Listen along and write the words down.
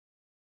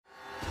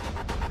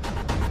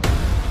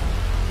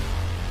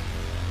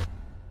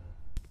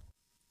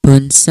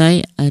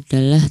Bonsai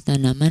adalah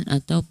tanaman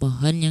atau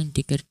pohon yang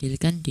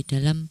dikerdilkan di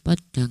dalam pot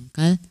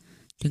dangkal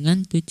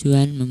dengan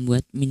tujuan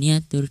membuat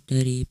miniatur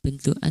dari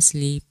bentuk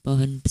asli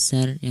pohon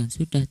besar yang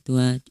sudah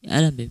tua di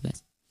alam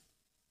bebas.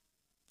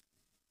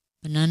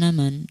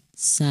 Penanaman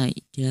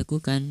bonsai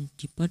dilakukan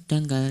di pot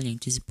dangkal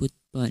yang disebut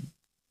pohon.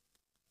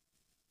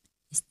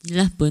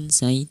 Istilah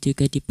bonsai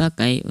juga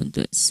dipakai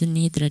untuk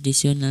seni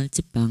tradisional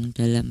Jepang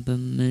dalam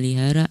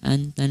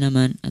pemeliharaan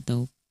tanaman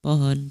atau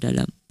pohon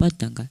dalam pot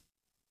dangkal,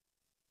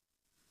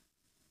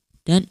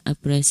 dan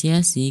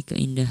apresiasi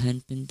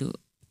keindahan bentuk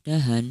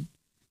dahan,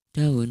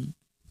 daun,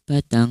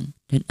 batang,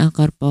 dan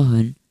akar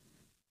pohon,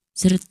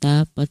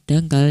 serta pot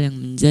dangkal yang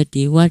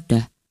menjadi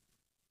wadah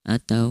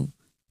atau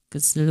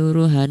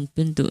keseluruhan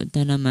bentuk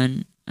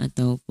tanaman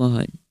atau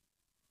pohon.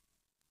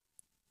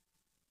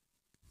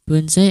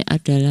 Bonsai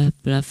adalah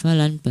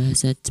pelafalan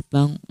bahasa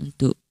Jepang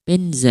untuk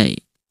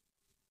bonsai.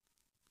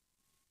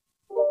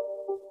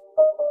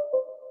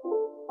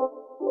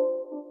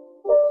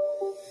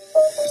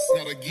 It's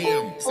not a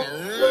game, it's a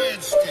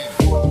rich thing.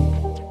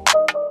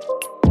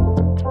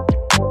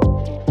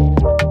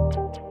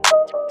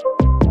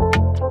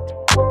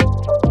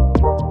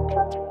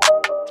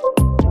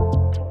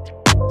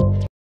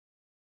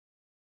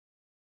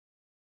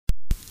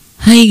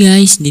 Hai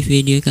guys, di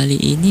video kali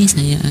ini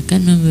saya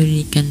akan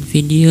memberikan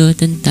video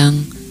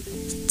tentang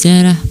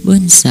sejarah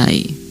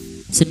bonsai.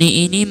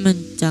 Seni ini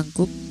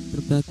mencangkup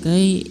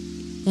berbagai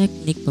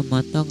teknik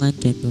pemotongan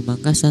dan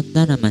pemangkasan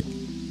tanaman,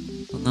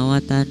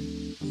 pengawatan,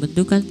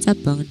 pembentukan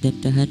cabang dan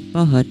dahan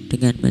pohon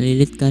dengan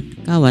melilitkan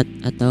kawat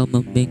atau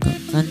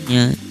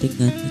membengkokkannya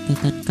dengan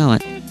ikatan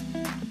kawat,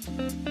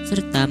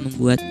 serta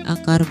membuat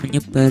akar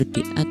menyebar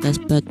di atas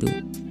batu.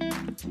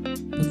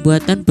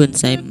 Pembuatan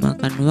bonsai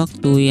memakan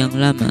waktu yang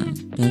lama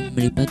dan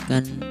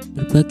melibatkan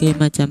berbagai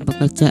macam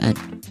pekerjaan,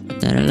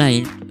 antara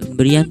lain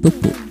pemberian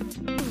pupuk,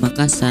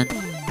 pemangkasan,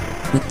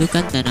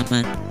 pembentukan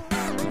tanaman,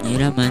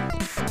 penyiraman,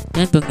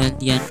 dan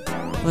penggantian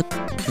pot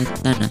dan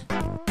tanah.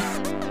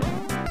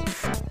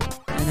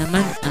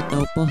 Tanaman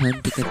atau pohon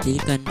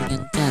dikerdilkan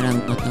dengan cara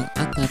memotong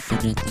akar dan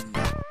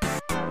rantingnya.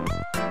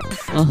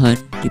 Pohon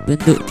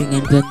dibentuk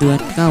dengan bantuan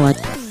kawat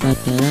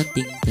pada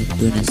ranting dan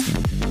tunasnya.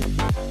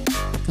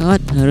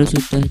 Kawat harus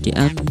sudah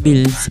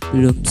diambil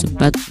sebelum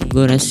sempat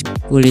menggores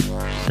kulit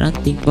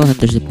ranting pohon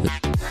tersebut.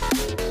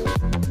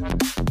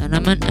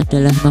 Tanaman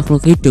adalah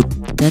makhluk hidup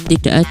dan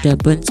tidak ada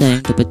bonsai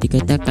yang dapat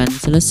dikatakan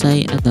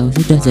selesai atau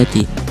sudah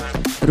jadi.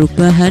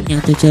 Perubahan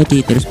yang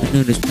terjadi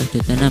terus-menerus pada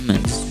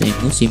tanaman sesuai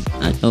musim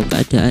atau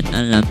keadaan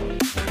alam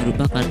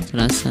merupakan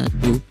salah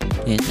satu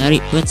daya tarik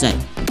bonsai.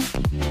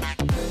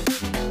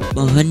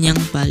 Pohon yang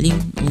paling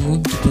umum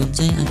di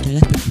bonsai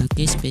adalah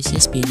berbagai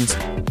spesies pinus.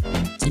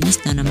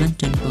 Jenis tanaman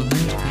dan pohon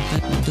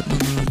dipakai untuk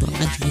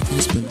mengelompokkan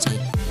jenis-jenis bonsai.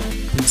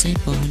 Bonsai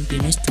pohon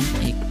pinus dan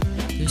ek,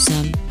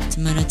 tusam,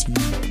 cemara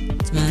jenis,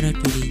 cemara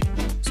duri,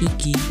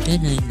 sugi,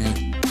 dan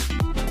lain-lain.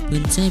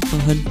 Bonsai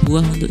pohon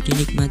buah untuk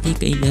dinikmati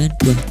keindahan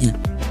buahnya.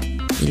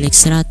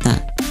 Ilex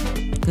rata,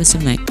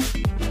 kesemek,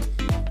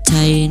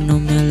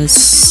 Cyanomeles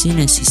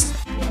sinensis,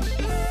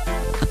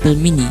 apel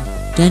mini,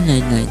 dan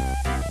lain-lain.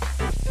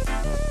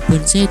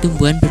 Bonsai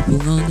tumbuhan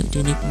berbunga untuk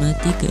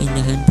dinikmati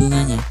keindahan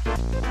bunganya.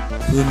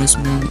 Bonus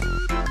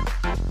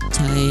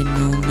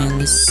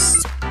Cyanomeles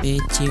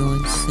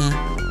speciosa,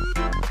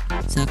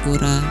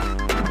 sakura,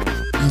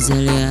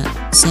 azalea,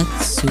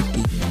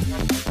 satsuki.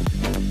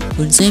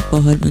 Bonsai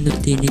pohon untuk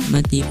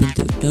dinikmati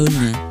bentuk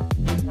daunnya.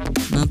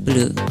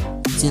 Maple,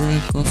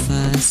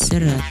 Jelekova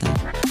serrata,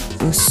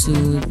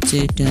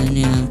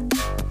 Usucedanea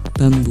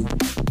bambu.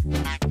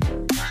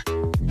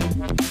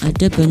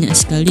 Ada banyak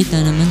sekali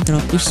tanaman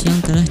tropis yang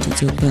telah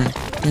dicoba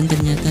dan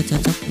ternyata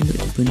cocok untuk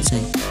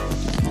dibonsai.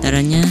 Di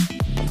antaranya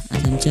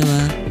asam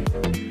jawa,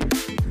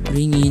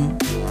 beringin,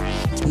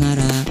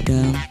 cemara,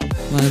 udang,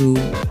 waru,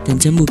 dan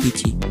jambu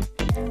biji.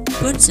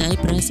 Bonsai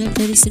berasal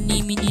dari seni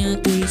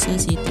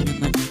miniaturisasi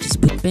tanaman yang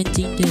disebut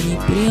painting dari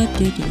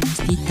periode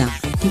dinasti Tang.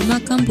 Di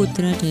makam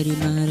putra dari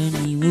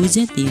Maharani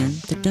Wuzetian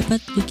terdapat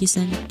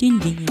lukisan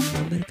dinding yang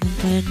menggambarkan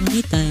kalian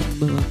wanita yang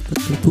membawa pot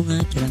berbunga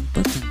dalam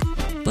pot dangkal.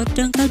 Pot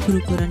dangkal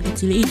berukuran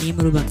kecil ini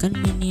merupakan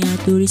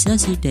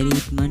miniaturisasi dari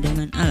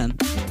pemandangan alam.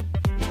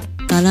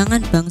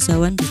 Kalangan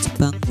bangsawan di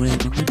Jepang mulai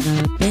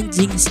mengenal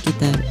painting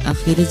sekitar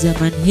akhir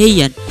zaman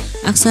Heian.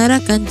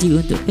 Aksara kanji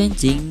untuk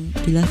painting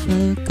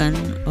dilafalkan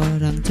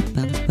orang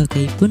Jepang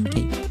sebagai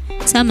bunkei.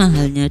 Sama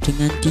halnya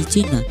dengan di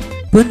Cina,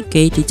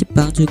 bunkei di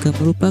Jepang juga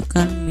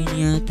merupakan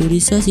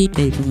miniaturisasi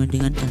dari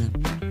pemandangan alam.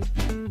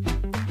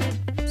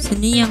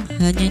 Seni yang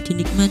hanya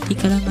dinikmati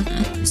kalangan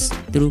atas,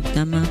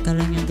 terutama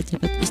kalangan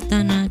pejabat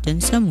istana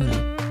dan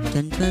samurai,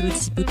 dan baru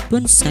disebut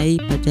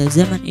bonsai pada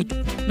zaman Edo.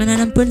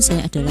 Menanam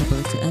bonsai adalah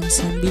pekerjaan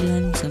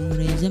sambilan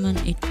samurai zaman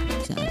Edo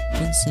saat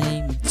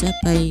bonsai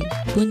mencapai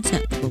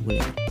puncak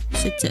populer.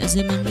 Sejak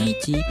zaman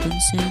Meiji,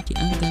 bonsai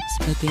dianggap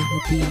sebagai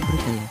hobi yang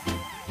bergaya.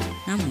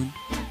 Namun,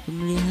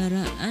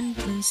 pemeliharaan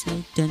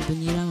bonsai dan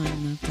penyiraman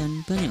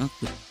makan banyak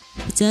waktu.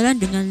 Berjalan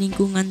dengan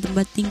lingkungan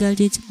tempat tinggal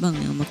di Jepang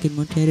yang makin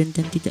modern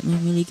dan tidak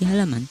memiliki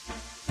halaman,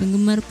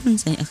 Penggemar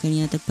bonsai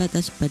akhirnya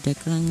terbatas pada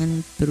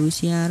kalangan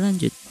berusia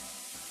lanjut.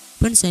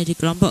 Bonsai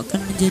dikelompokkan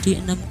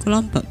menjadi 6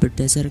 kelompok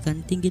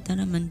berdasarkan tinggi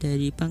tanaman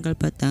dari pangkal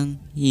batang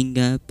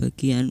hingga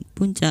bagian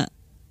puncak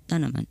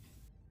tanaman.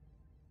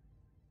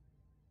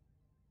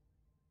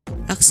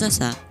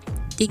 Raksasa,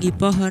 tinggi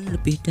pohon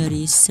lebih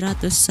dari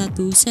 101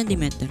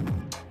 cm.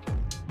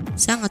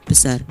 Sangat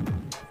besar,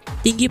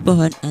 tinggi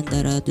pohon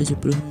antara 76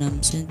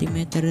 cm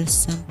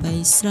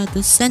sampai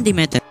 100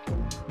 cm.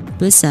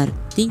 Besar,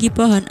 tinggi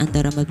pohon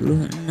antara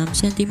 46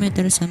 cm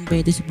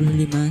sampai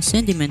 75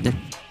 cm.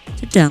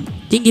 Sedang,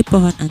 tinggi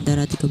pohon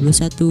antara 31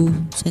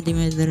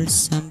 cm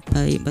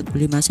sampai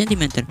 45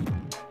 cm.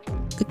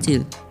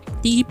 Kecil,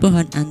 tinggi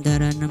pohon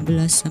antara 16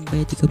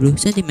 sampai 30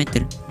 cm.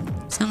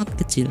 Sangat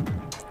kecil,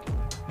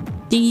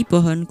 tinggi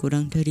pohon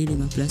kurang dari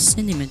 15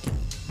 cm.